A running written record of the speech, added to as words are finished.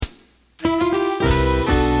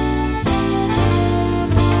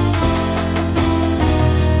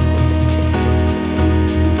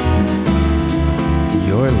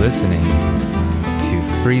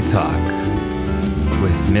Talk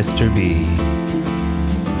with Mr. B.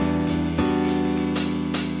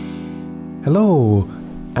 Hello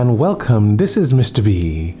and welcome. This is Mr.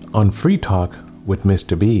 B on Free Talk with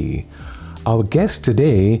Mr. B. Our guest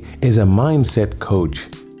today is a mindset coach,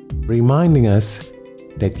 reminding us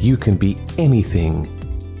that you can be anything.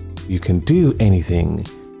 You can do anything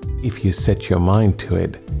if you set your mind to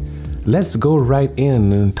it. Let's go right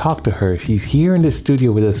in and talk to her. She's here in the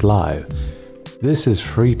studio with us live. This is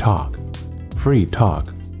Free Talk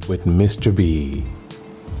with Mr. B.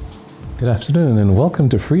 Good afternoon and welcome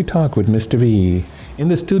to Free Talk with Mr. B. In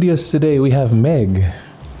the studios today we have Meg.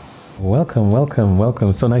 Welcome.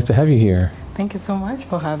 So nice to have you here. Thank you so much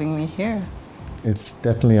for having me here. It's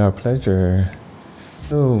definitely our pleasure.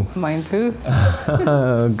 So, mine too.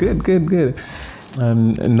 Good.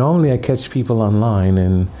 Normally I catch people online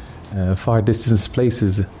in far distance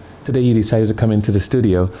places. Today you decided to come into the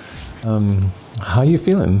studio. How are you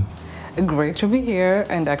feeling? Great to be here,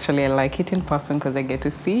 and actually I like it in person because I get to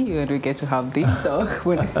see you and we get to have deep talk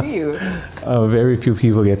when I see you. Very few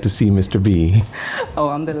people get to see Mr. B. Oh,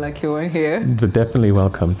 I'm the lucky one here. But definitely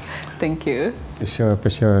welcome. Thank you. For sure.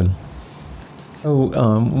 So,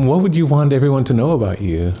 what would you want everyone to know about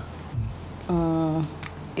you?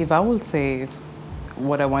 If I would say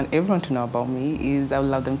what I want everyone to know about me is I would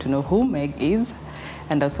love them to know who Meg is,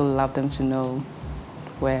 and also love them to know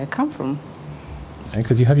where I come from.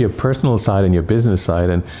 Because you have your personal side and your business side,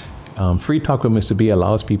 and Free Talk with Mr. B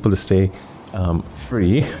allows people to stay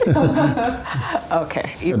free. Okay.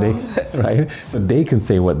 So they can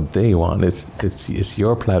say what they want. It's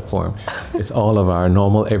your platform. It's all of our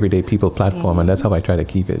normal everyday people platform, and that's how I try to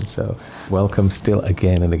keep it. So welcome still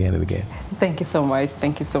again and again and again. Thank you so much.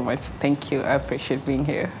 Thank you. I appreciate being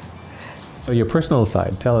here. So your personal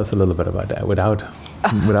side, tell us a little bit about that without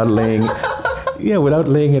laying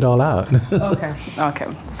it all out. Okay.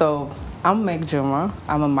 So I'm Meg Juma.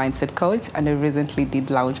 I'm a mindset coach, and I recently did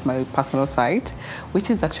launch my personal site, which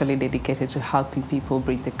is actually dedicated to helping people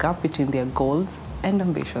bridge the gap between their goals and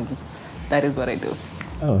ambitions. That is what I do.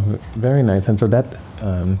 Oh, very nice. And so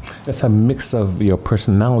that's a mix of your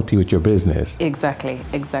personality with your business. Exactly.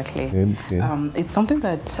 Good. It's something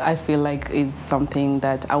that I feel like is something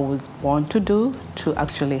that I was born to do, to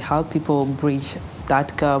actually help people bridge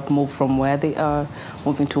that gap, move from where they are,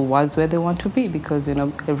 moving towards where they want to be, because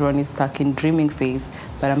everyone is stuck in dreaming phase,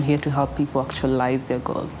 but I'm here to help people actualize their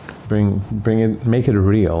goals. Bring it, make it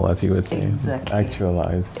real, as you would say. Exactly.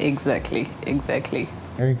 Actualize. Exactly.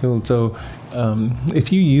 Very cool. So,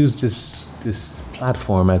 if you use this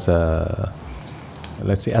platform as an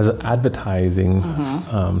advertising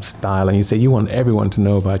style, and you say you want everyone to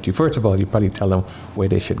know about you, first of all, you probably tell them where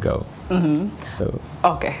they should go. So.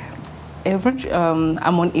 Okay. I'm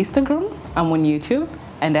on Instagram, I'm on YouTube,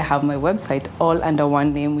 and I have my website all under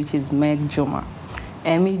one name, which is Meg Juma.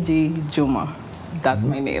 MEG Juma. That's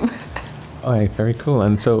my name. All right, very cool.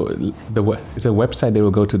 And so it's a website. They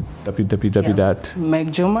will go to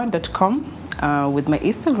megjuma.com. With my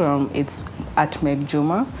Instagram, it's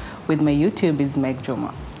 @megjuma. With my YouTube, is Meg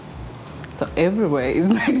Juma. So everywhere is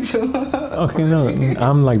Meg Juma. Okay, no,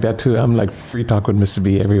 I'm like that too. I'm like Free Talk with Mr.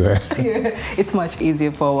 B everywhere. Yeah, it's much easier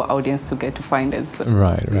for our audience to get to find us. So.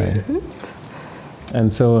 Right.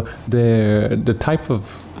 And so the type of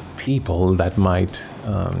people that might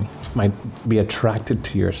be attracted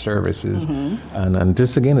to your services, and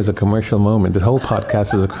this again is a commercial moment. The whole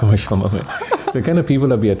podcast is a commercial moment. The kind of people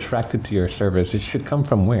that be attracted to your service, it should come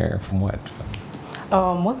from where? From what?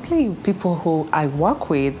 Mostly people who I work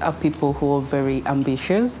with are people who are very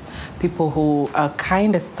ambitious, people who are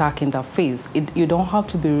kind of stuck in that phase. You don't have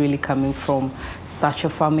to be really coming from such a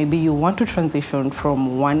far. Maybe you want to transition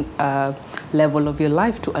from one level of your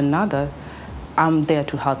life to another. I'm there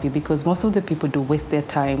to help you, because most of the people do waste their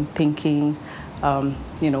time thinking,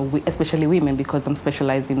 especially women, because I'm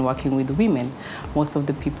specialized in working with women. Most of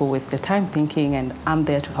the people waste their time thinking, and I'm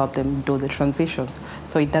there to help them do the transitions.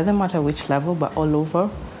 So it doesn't matter which level, but all over.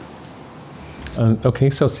 Okay,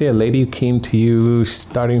 so say a lady came to you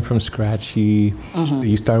starting from scratch. Do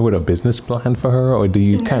you start with a business plan for her, or do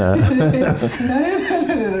you kind of... No.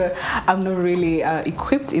 I'm not really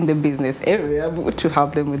equipped in the business area to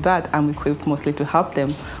help them with that. I'm equipped mostly to help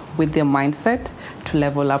them with their mindset, to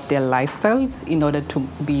level up their lifestyles in order to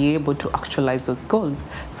be able to actualize those goals.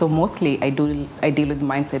 So mostly I deal with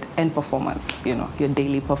mindset and performance, your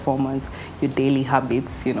daily performance, your daily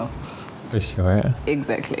habits, For sure.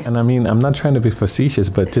 Exactly. And I mean, I'm not trying to be facetious,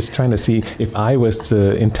 but just trying to see if I was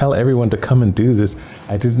to and tell everyone to come and do this,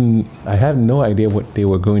 I had no idea what they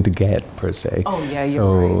were going to get per se. Oh yeah,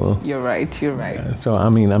 you're right. So I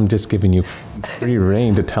mean, I'm just giving you free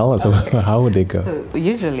reign to tell us how would they go. So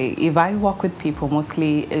usually, if I work with people,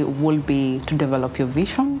 mostly it will be to develop your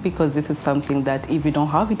vision, because this is something that if you don't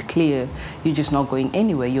have it clear, you're just not going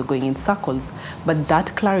anywhere. You're going in circles. But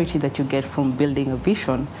that clarity that you get from building a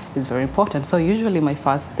vision is very important. So usually, my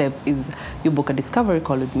first step is you book a discovery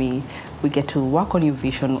call with me. We get to work on your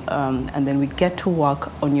vision, and then we get to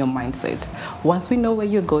work on your mindset. Once we know where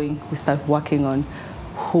you're going, we start working on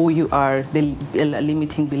who you are, the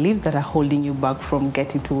limiting beliefs that are holding you back from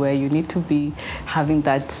getting to where you need to be, having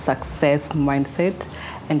that success mindset.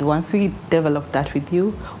 And once we develop that with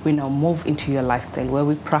you, we now move into your lifestyle where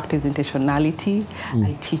we practice intentionality.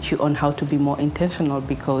 I teach you on how to be more intentional,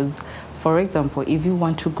 because, for example, if you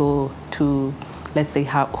want to go to, let's say,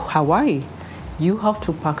 Hawaii, you have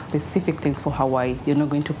to pack specific things for Hawaii. You're not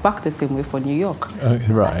going to pack the same way for New York.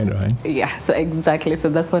 Right. Yeah, so exactly. So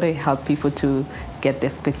that's what I help people to get the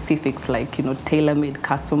specifics, like, tailor-made,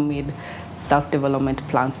 custom-made self-development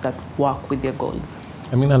plans that work with your goals.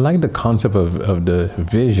 I mean, I like the concept of the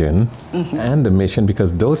vision and the mission,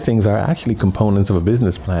 because those things are actually components of a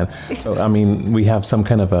business plan. So, I mean, we have some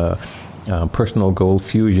kind of a personal goal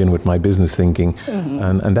fusion with my business thinking.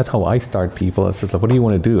 And that's how I start people. I says, like, what do you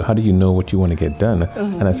want to do? How do you know what you want to get done?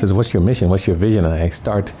 And I says, what's your mission? What's your vision? And I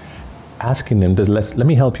start asking them, let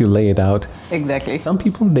me help you lay it out. Exactly. Some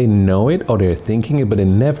people, they know it or they're thinking it, but they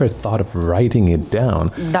never thought of writing it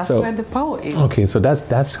down. That's where the power is. Okay, so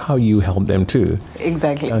that's how you help them too.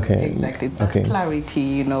 Exactly. Okay. Exactly. That's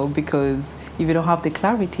clarity, because if you don't have the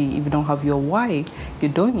clarity, if you don't have your why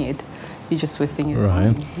you're doing it, you're just wasting your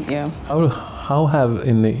time. Yeah. How have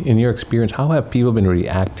in your experience, how have people been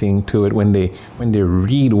reacting to it when they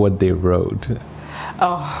read what they wrote?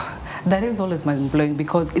 Oh, that is always mind-blowing,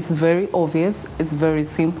 because it's very obvious, it's very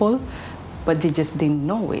simple, but they just didn't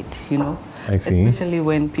know it, I see. Especially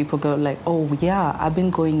when people go like, oh yeah, I've been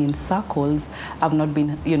going in circles, I've not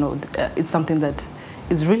been, it's something that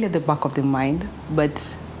is really at the back of the mind,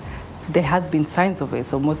 but there has been signs of it.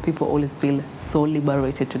 So most people always feel so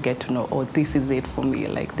liberated to get to know, oh, this is it for me,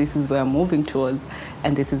 like this is where I'm moving towards,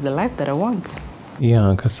 and this is the life that I want.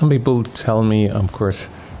 Yeah, because some people tell me, of course,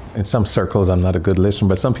 in some circles I'm not a good listener,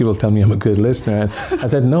 but some people tell me I'm a good listener. And I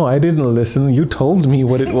said, no, I didn't listen. You told me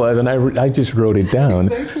what it was, and I just wrote it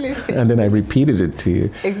down. Exactly. And then I repeated it to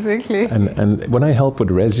you. Exactly. And when I help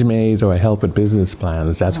with resumes or I help with business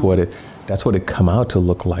plans, that's what it come out to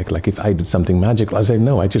look like. Like if I did something magical, I say,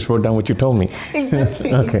 no, I just wrote down what you told me.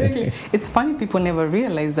 Exactly. Okay. Exactly. It's funny, people never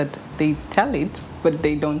realize that they tell it, but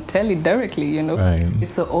they don't tell it directly, Right.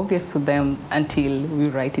 It's so obvious to them until we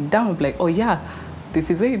write it down. Like, oh yeah, this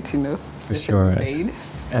is it, For sure.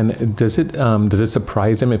 And does it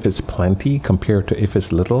surprise them if it's plenty compared to if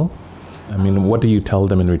it's little? I mean, what do you tell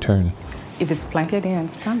them in return? If it's plenty, I didn't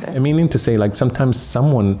understand that. I mean to say, like, sometimes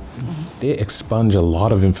someone, they expunge a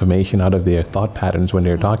lot of information out of their thought patterns when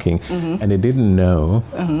they're talking, and they didn't know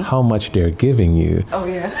how much they're giving you. Oh,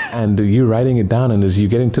 yeah. And you writing it down, and as you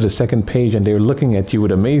get into the second page, and they're looking at you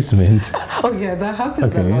with amazement. Oh, yeah, that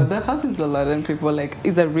happens a lot. That happens a lot. And people are like,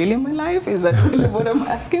 is that really my life? Is that really what I'm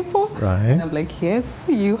asking for? Right. And I'm like, yes,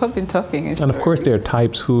 you have been talking. And of course, there are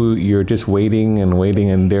types who you're just waiting,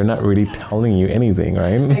 and they're not really telling you anything,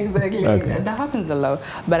 right? Exactly. Okay. That happens a lot.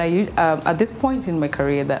 But at this point in my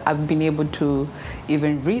career, that I've been able to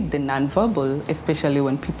even read the nonverbal, especially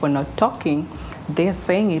when people are not talking, they're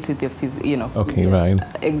saying it with their Okay, right.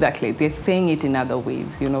 Exactly. They're saying it in other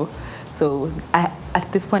ways, So at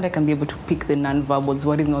this point, I can be able to pick the nonverbals,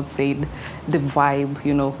 what is not said, the vibe,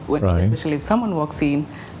 Right. Especially if someone walks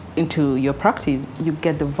into your practice, you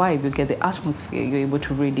get the vibe, you get the atmosphere, you're able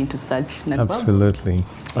to read into such nonverbal. Absolutely.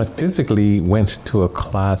 I physically went to a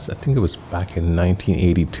class, I think it was back in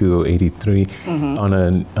 1982 or 83, on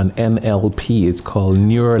an NLP. It's called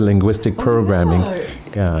Neuro-Linguistic Programming.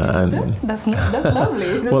 Yeah, and that's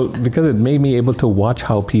lovely. Well, because it made me able to watch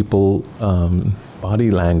how people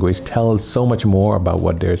body language tells so much more about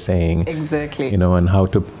what they're saying. Exactly. And how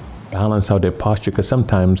to balance out their posture. Because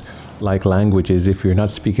sometimes, like languages, if you're not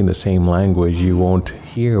speaking the same language, you won't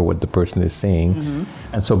hear what the person is saying.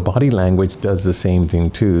 And so body language does the same thing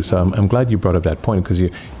too. So I'm glad you brought up that point, because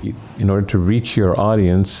you in order to reach your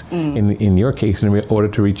audience, in your case, in order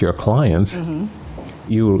to reach your clients,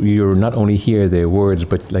 you're not only hear their words,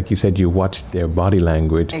 but like you said, you watch their body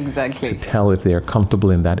language Exactly. to tell if they're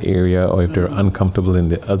comfortable in that area or if they're uncomfortable in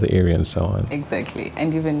the other area and so on. Exactly.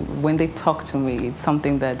 And even when they talk to me, it's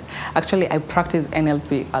something that actually I practice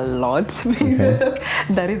NLP a lot.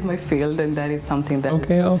 That is my field, and that is something that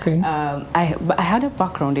I had a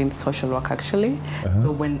background in social work actually.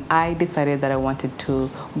 So when I decided that I wanted to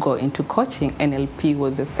go into coaching, NLP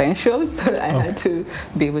was essential. So I had to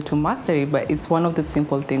be able to master it. But it's one of the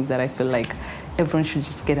simple things that I feel like everyone should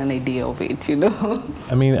just get an idea of it, you know?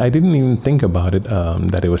 I mean, I didn't even think about it,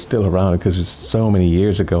 that it was still around, because it's so many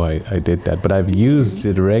years ago I did that. But I've used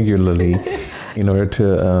it regularly in order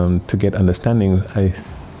to get understanding.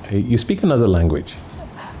 You speak another language?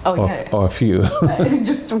 Or a few?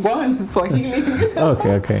 Just one, Swahili.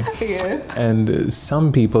 Okay. Yeah. And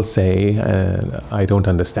some people say, I don't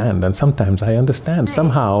understand. And sometimes I understand.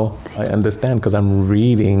 Somehow I understand because I'm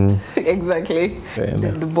reading. Exactly.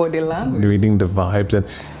 The body language. Reading the vibes.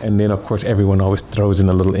 And then, of course, everyone always throws in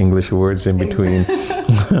a little English words in between.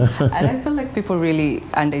 And I feel like people really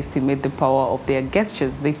underestimate the power of their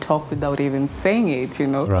gestures. They talk without even saying it, you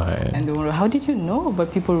know? Right. And they wonder, how did you know?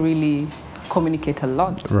 But people really communicate a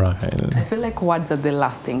lot. Right. I feel like words are the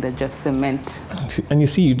last thing that just cement. And you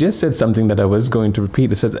see, you just said something that I was going to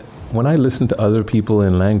repeat. I said, when I listen to other people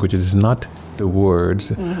in languages, it's not the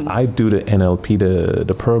words. I do the NLP,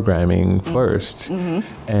 the programming first.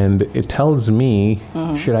 And it tells me,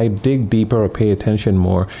 should I dig deeper or pay attention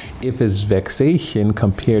more? If it's vexation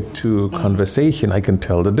compared to conversation, I can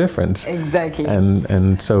tell the difference. Exactly.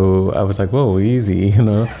 And so I was like, whoa, easy, you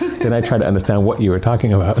know. Then I tried to understand what you were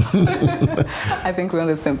talking about. I think we're on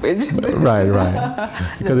the same page. Right.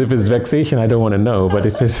 Because if it's vexation, I don't want to know. But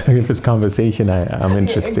if it's conversation, I'm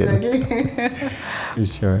interested. Exactly. For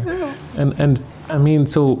sure. And I mean,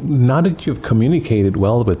 so now that you've communicated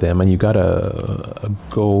well with them and you got a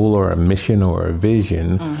goal or a mission or a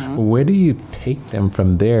vision, where do you take them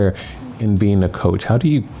from there in being a coach? How do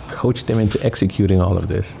you coach them into executing all of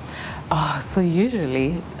this? So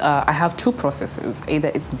usually I have two processes.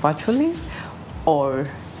 Either it's virtually or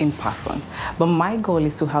in person. But my goal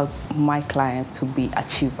is to help my clients to be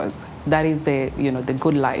achievers. That is the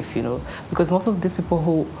good life, because most of these people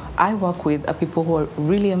who I work with are people who are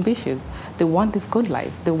really ambitious. They want this good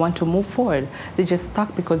life. They want to move forward. They're just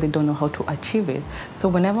stuck because they don't know how to achieve it. So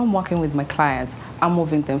whenever I'm working with my clients, I'm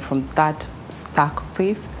moving them from that stuck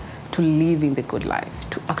phase to living the good life,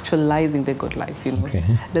 to actualizing the good life,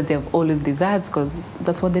 that they have always desired, because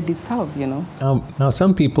that's what they deserve, Now,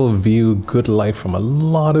 some people view good life from a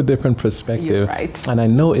lot of different perspectives. You're right. And I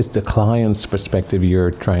know it's the client's perspective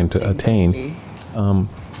you're trying to attain.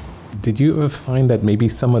 Did you ever find that maybe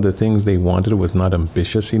some of the things they wanted was not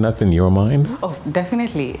ambitious enough in your mind? Oh,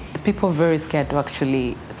 definitely. People are very scared to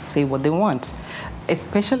actually say what they want.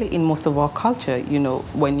 Especially in most of our culture,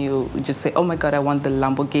 when you just say, oh my God, I want the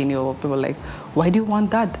Lamborghini, or people are like, why do you want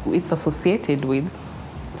that? It's associated with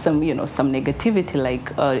some negativity,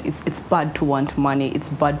 like it's bad to want money, it's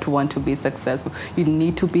bad to want to be successful, you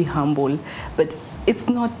need to be humble. But it's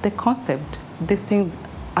not the concept. These things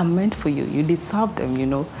are meant for you. You deserve them,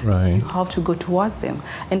 Right. You have to go towards them.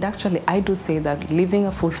 And actually, I do say that living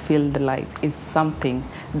a fulfilled life is something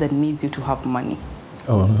that needs you to have money.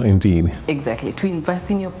 Oh, indeed. Exactly. To invest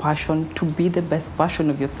in your passion, to be the best version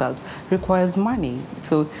of yourself, requires money.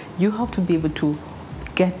 So you have to be able to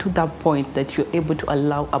get to that point that you're able to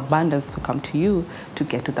allow abundance to come to you to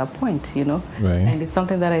get to that point, Right. And it's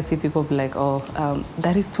something that I see people be like,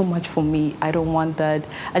 that is too much for me. I don't want that.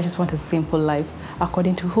 I just want a simple life.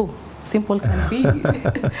 According to who? Simple can be.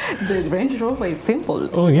 The Range Rover is simple.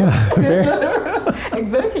 Oh, yeah.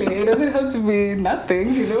 Exactly. It doesn't have to be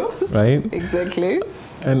nothing, Right? Exactly.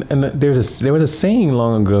 And there was a saying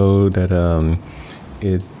long ago that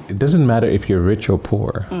it doesn't matter if you're rich or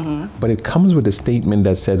poor, but it comes with a statement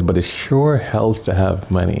that says, but it sure helps to have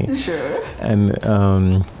money. Sure. And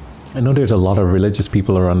I know there's a lot of religious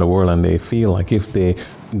people around the world, and they feel like if they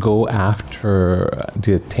go after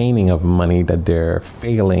the attaining of money, that they're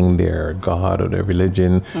failing their God or their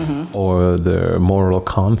religion or their moral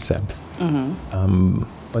concepts.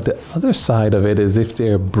 But the other side of it is, if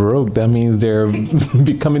they're broke, that means they're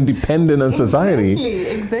becoming dependent on society.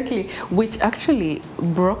 Exactly. Which actually,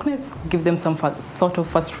 brokenness gives them some sort of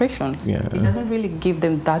frustration. Yeah. It doesn't really give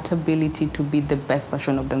them that ability to be the best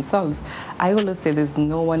version of themselves. I always say there's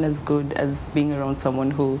no one as good as being around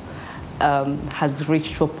someone who has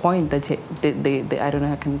reached to a point that they I don't know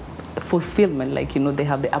how I can fulfillment, like, they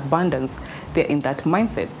have the abundance. They're in that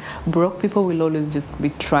mindset. Broke people will always just be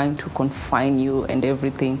trying to confine you and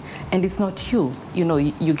everything, and it's not you.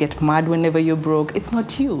 You get mad whenever you're broke. It's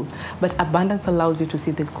not you. But abundance allows you to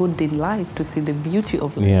see the good in life, to see the beauty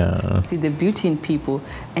of life, to see the beauty in people,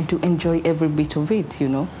 and to enjoy every bit of it.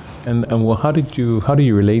 And well, how do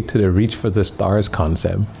you relate to the reach for the stars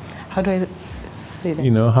concept? How do I?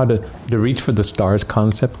 How the reach for the stars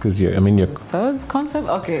concept, because you're stars concept,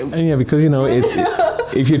 okay. And because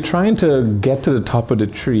if you're trying to get to the top of the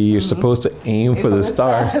tree, you're supposed to aim for the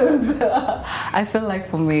stars. I feel like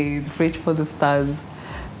for me, reach for the stars,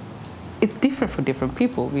 it's different for different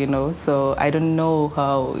people, So I don't know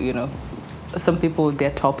how, some people,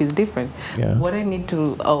 their top is different. Yeah. What I need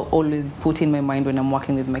to always put in my mind when I'm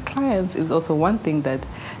working with my clients is also one thing, that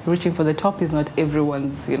reaching for the top is not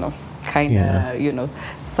everyone's, kind of,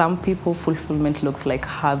 some people fulfillment looks like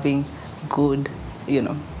having good,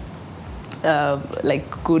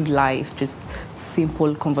 like good life, just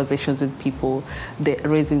simple conversations with people, they're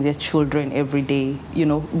raising their children every day,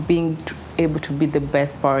 being able to be the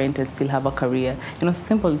best parent and still have a career,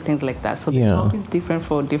 simple things like that. So the top is different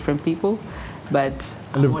for different people, but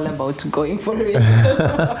I'm all about going for it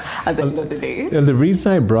at the end of the day. The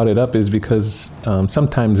reason I brought it up is because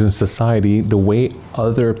sometimes in society, the way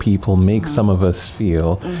other people make some of us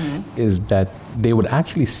feel is that they would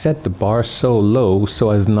actually set the bar so low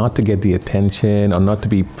so as not to get the attention or not to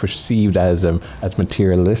be perceived as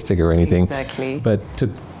materialistic or anything. Exactly. But to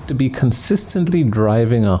be consistently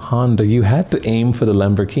driving a Honda, you had to aim for the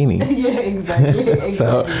Lamborghini. Yeah, exactly.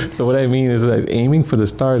 So what I mean is that aiming for the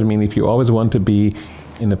stars, if you always want to be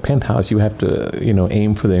in the penthouse, you have to,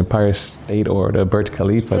 aim for the Empire State or the Burj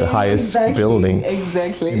Khalifa, the highest building.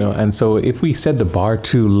 Exactly. And so if we set the bar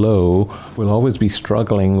too low, we'll always be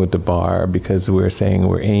struggling with the bar because we're saying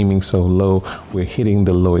we're aiming so low, we're hitting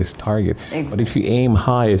the lowest target. Exactly. But if you aim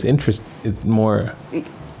high, it's more...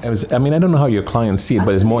 I don't know how your clients see it,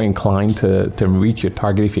 but it's more inclined to reach your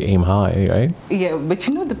target if you aim high, right? Yeah, but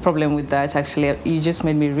the problem with that, actually, you just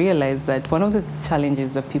made me realize that one of the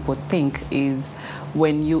challenges that people think is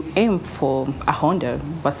when you aim for a Honda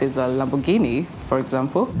versus a Lamborghini, for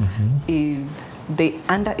example, is they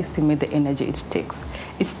underestimate the energy it takes.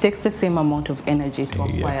 It takes the same amount of energy to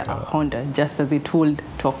acquire a Honda just as it would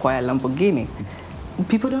to acquire a Lamborghini.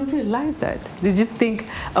 People don't realize that. They just think,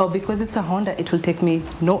 because it's a Honda, it will take me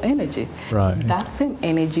no energy. Right. That same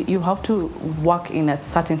energy, you have to work in a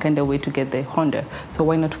certain kind of way to get the Honda. So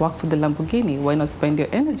why not work for the Lamborghini? Why not spend your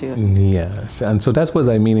energy on it? Yes. And so that's what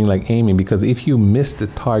I mean, like aiming, because if you miss the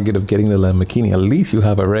target of getting the Lamborghini, at least you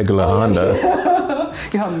have a regular Honda.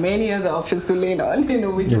 You have many other options to lean on,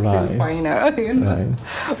 which is still finer,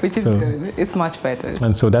 which is good. It's much better.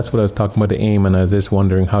 And so that's what I was talking about, the aim, and I was just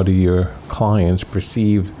wondering, how do your clients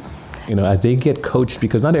perceive, as they get coached,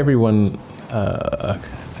 because not everyone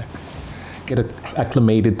get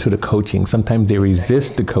acclimated to the coaching. Sometimes they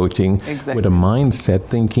resist the coaching with a mindset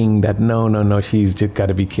thinking that, no, she's just got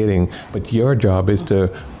to be kidding. But your job is to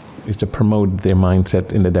promote their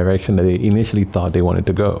mindset in the direction that they initially thought they wanted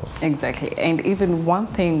to go. Exactly. And even one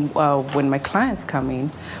thing, when my clients come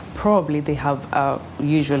in, probably they have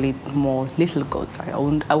usually more little goals.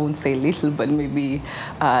 I won't say little, but maybe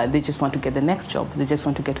they just want to get the next job. They just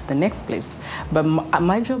want to get to the next place. But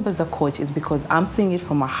my job as a coach is, because I'm seeing it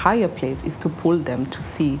from a higher place, is to pull them to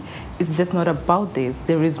see it's just not about this.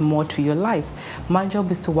 There is more to your life. My job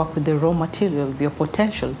is to work with the raw materials, your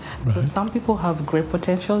potential. Because some people have great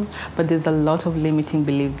potentials, but there's a lot of limiting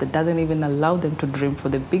beliefs that doesn't even allow them to dream for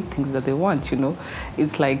the big things that they want,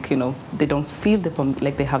 It's like, they don't feel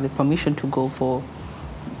like they have the permission to go for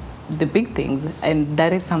the big things. And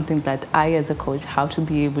that is something that I, as a coach, have to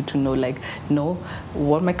be able to know, no,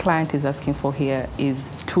 what my client is asking for here is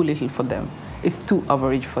too little for them. It's too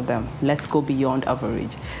average for them. Let's go beyond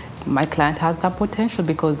average. My client has that potential,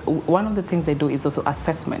 because one of the things they do is also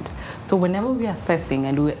assessment. So whenever we're assessing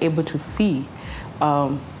and we're able to see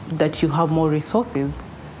that you have more resources,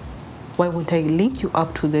 why wouldn't I link you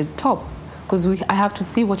up to the top? Because I have to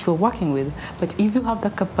see what you're working with. But if you have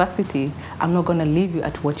the capacity, I'm not going to leave you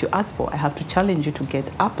at what you asked for. I have to challenge you to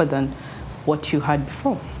get upper than what you had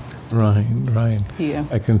before. Right. Yeah.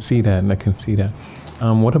 I can see that.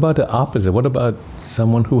 What about the opposite? What about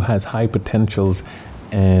someone who has high potentials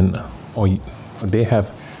or they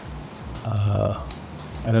have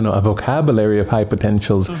I don't know, a vocabulary of high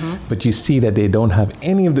potentials, but you see that they don't have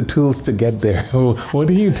any of the tools to get there. What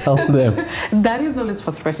do you tell them? That is always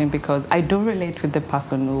frustrating because I do relate with the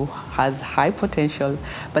person who has high potential,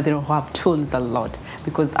 but they don't have tools a lot.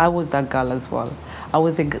 Because I was that girl as well. I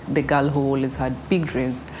was the girl who always had big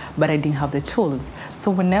dreams, but I didn't have the tools.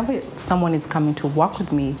 So whenever someone is coming to work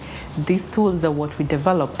with me, these tools are what we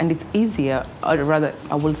develop, and it's easier, or rather,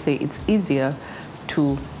 I will say it's easier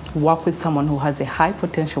to work with someone who has a high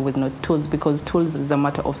potential with no tools, because tools is a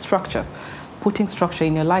matter of structure. Putting structure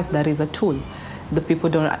in your life, that is a tool. The people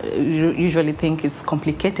don't usually think it's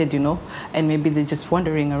complicated, and maybe they're just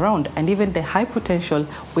wandering around. And even the high potential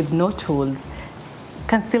with no tools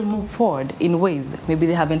can still move forward in ways. Maybe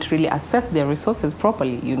they haven't really assessed their resources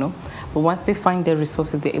properly, But once they find their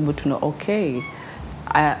resources, they're able to know, okay,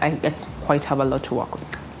 I quite have a lot to work with.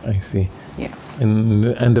 I see. Yeah.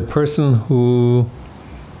 And the person who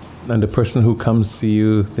comes to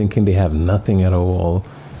you thinking they have nothing at all,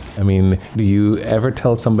 I mean, do you ever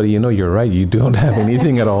tell somebody, you're right, you don't have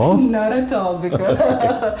anything at all? Not at all,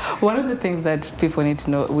 because one of the things that people need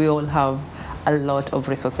to know, we all have a lot of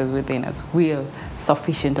resources within us. We are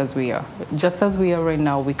sufficient as we are. Just as we are right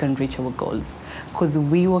now, we can reach our goals because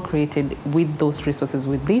we were created with those resources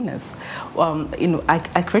within us.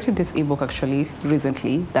 I created this ebook actually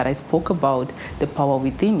recently that I spoke about the power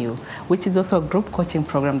within you, which is also a group coaching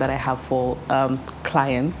program that I have for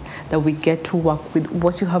clients, that we get to work with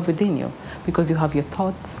what you have within you, because you have your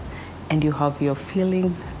thoughts and you have your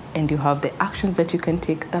feelings and you have the actions that you can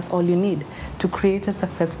take. That's all you need to create a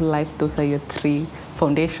successful life. Those are your three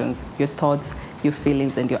foundations: your thoughts, your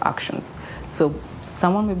feelings, and your actions. So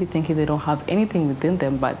someone may be thinking they don't have anything within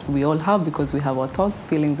them, but we all have, because we have our thoughts,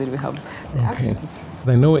 feelings, and we have the actions.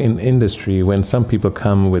 I know in industry, when some people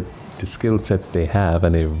come with the skill sets they have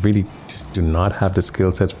and they really just do not have the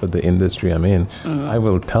skill sets for the industry I'm in, I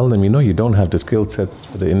will tell them, you don't have the skill sets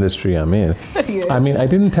for the industry I'm in. Yeah. I mean, I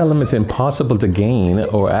didn't tell them it's impossible to gain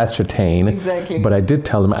or ascertain, Exactly. but I did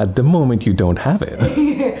tell them at the moment you don't have it.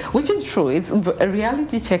 Which is true. A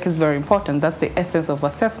reality check is very important. That's the essence of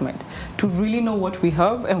assessment, to really know what we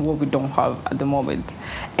have and what we don't have at the moment.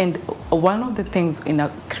 And one of the things in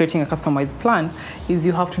creating a customized plan is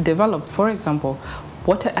you have to develop, for example,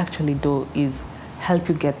 what I actually do is help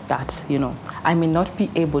you get that, I may not be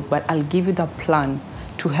able, but I'll give you that plan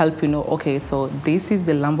to help you know, okay, so this is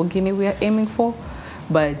the Lamborghini we are aiming for,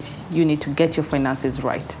 but you need to get your finances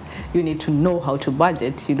right. You need to know how to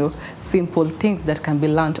budget, simple things that can be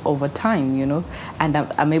learned over time, and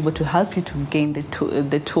I'm able to help you to gain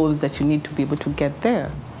the tools that you need to be able to get there.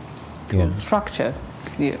 Structure.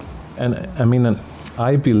 Yeah. And I mean,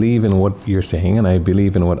 I believe in what you're saying, and I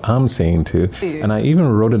believe in what I'm saying too. Yeah. And I even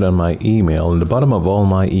wrote it on my email. In the bottom of all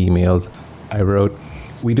my emails, I wrote,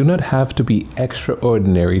 "We do not have to be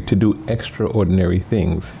extraordinary to do extraordinary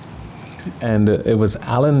things." And it was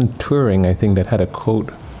Alan Turing, I think, that had a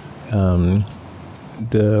quote,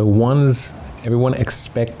 the ones everyone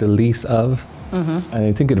expect the least of. And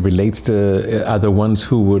I think it relates to are the ones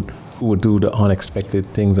who would do the unexpected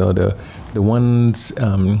things, or the ones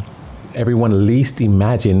everyone least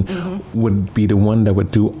imagine would be the one that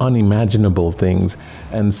would do unimaginable things.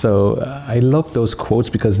 And so I love those quotes,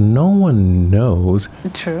 because no one knows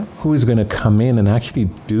who is going to come in and actually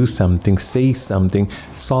do something, say something,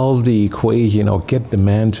 solve the equation, or get the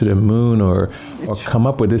man to the moon, or come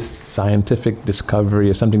up with this scientific discovery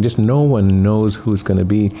or something. Just no one knows who's going to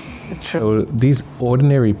be. So these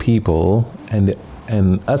ordinary people and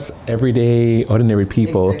us everyday ordinary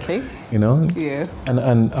people, Yeah.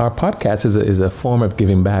 And our podcast is a form of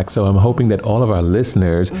giving back. So I'm hoping that all of our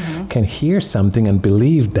listeners can hear something and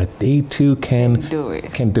believe that they too can do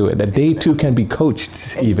it. That they too can be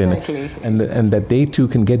coached, even, and that they too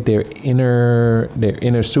can get their inner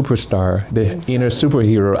superstar, inner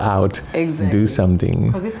superhero out and do something.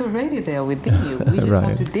 Because it's already there within you. We just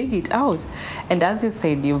have to dig it out. And as you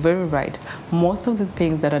said, you're very right. Most of the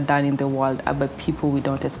things that are done in the world are by people we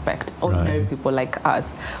don't expect, ordinary people like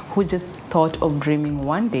us, who just thought of dreaming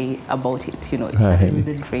one day about it, it started with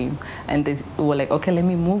a dream, and they were like, okay, let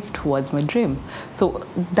me move towards my dream. So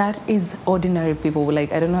that is ordinary people. I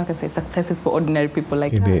don't know how to say, success is for ordinary people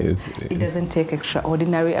like us. It doesn't take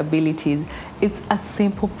extraordinary abilities. It's a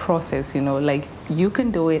simple process, like you can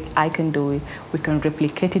do it, I can do it, we can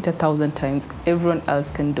replicate it 1,000 times, everyone else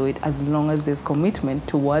can do it, as long as there's commitment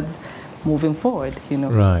towards moving forward,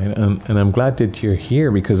 Right, and I'm glad that you're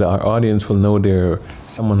here, because our audience will know they're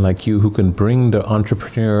someone like you who can bring the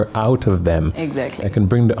entrepreneur out of them. Exactly. I can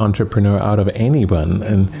bring the entrepreneur out of anyone,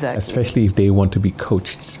 and especially if they want to be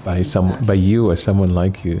coached by by you or someone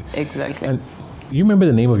like you. Exactly. And You remember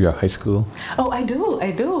the name of your high school? Oh, I do.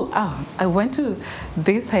 I went to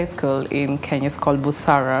this high school in Kenya. It's called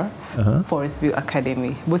Busara Forest View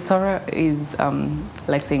Academy. Busara is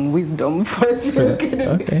like saying wisdom Forest View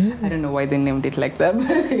Academy. Okay. I don't know why they named it like that.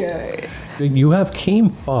 Yeah. You have came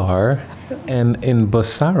far, and in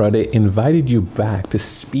Busara, they invited you back to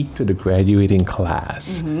speak to the graduating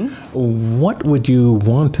class. What would you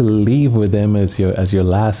want to leave with them as your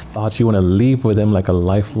last thoughts? You want to leave with them like a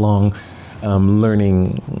lifelong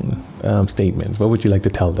learning statement. What would you like to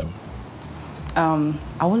tell them?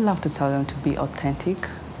 I would love to tell them to be authentic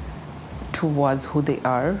towards who they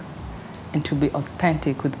are and to be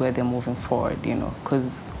authentic with where they're moving forward,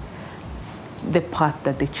 because the path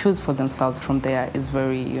that they choose for themselves from there is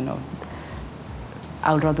very,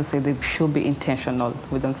 I would rather say they should be intentional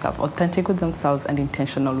with themselves, authentic with themselves and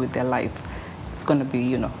intentional with their life. It's going to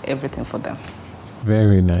be, everything for them.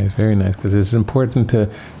 Very nice, because it's important to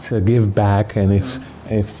give back. And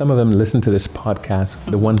if some of them listen to this podcast,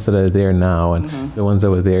 the ones that are there now and the ones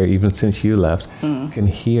that were there even since you left, can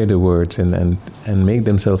hear the words and make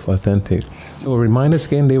themselves authentic. So remind us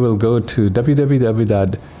again, they will go to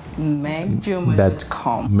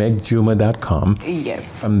megjuma.com. megjuma.com.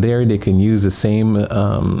 Yes. From there, they can use the same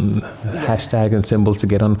hashtag and symbols to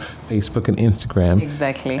get on Facebook and Instagram.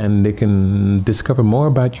 Exactly. And they can discover more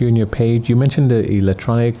about you and your page. You mentioned the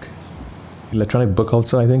electronic book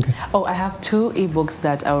also, I think. Oh, I have 2 ebooks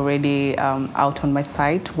that are already out on my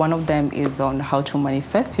site. One of them is on how to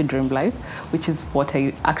manifest your dream life, which is what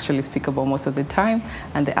I actually speak about most of the time.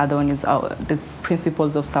 And the other one is the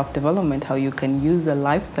principles of self-development, how you can use a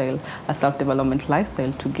self-development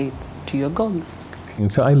lifestyle to get to your goals.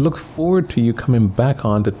 And so I look forward to you coming back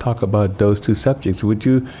on to talk about those 2 subjects. Would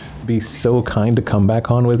you be so kind to come back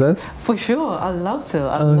on with us? For sure, I'd love to.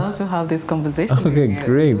 I'd love to have this conversation. Okay,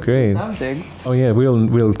 great. Subjects. Oh yeah,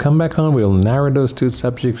 we'll come back on. We'll narrow those 2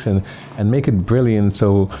 subjects and make it brilliant.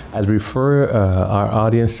 So as we refer our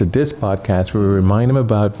audience to this podcast, we'll remind them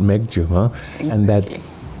about Meg Juma, and that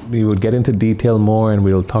we will get into detail more, and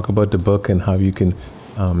we'll talk about the book and how you can.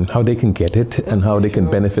 How they can get it and how they can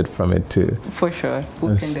benefit from it too. For sure,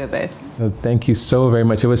 we can do that. Thank you so very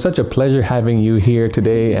much. It was such a pleasure having you here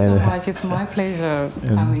today. Thank you so much. It's my pleasure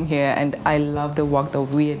coming here, and I love the work that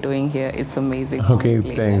we are doing here. It's amazing. Okay,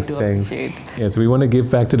 honestly. thanks. Appreciate. Yes, we want to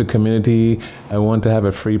give back to the community. I want to have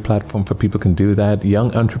a free platform for people can do that.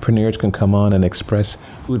 Young entrepreneurs can come on and express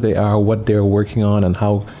who they are, what they're working on, and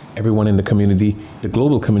how everyone in the community, the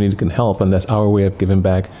global community, can help. And that's our way of giving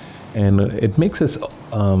back. And it makes us,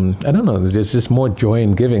 I don't know, there's just more joy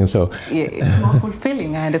in giving. So yeah, it's more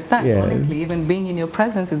fulfilling. I understand. Yeah. Honestly, even being in your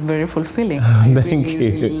presence is very fulfilling. Thank you.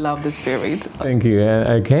 Really love the spirit. Thank you. And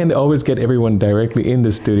I can't always get everyone directly in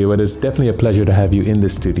the studio, but it's definitely a pleasure to have you in the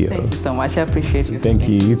studio. Thank you so much. I appreciate you. Thank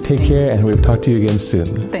you. You take care, and we'll talk to you again soon.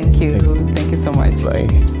 Thank you. Thank you so much. Bye.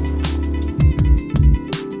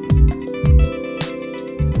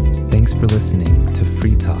 Thanks for listening to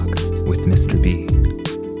Free Talk with Mr. B.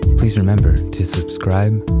 Please remember to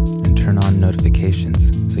subscribe and turn on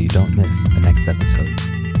notifications so you don't miss the next episode.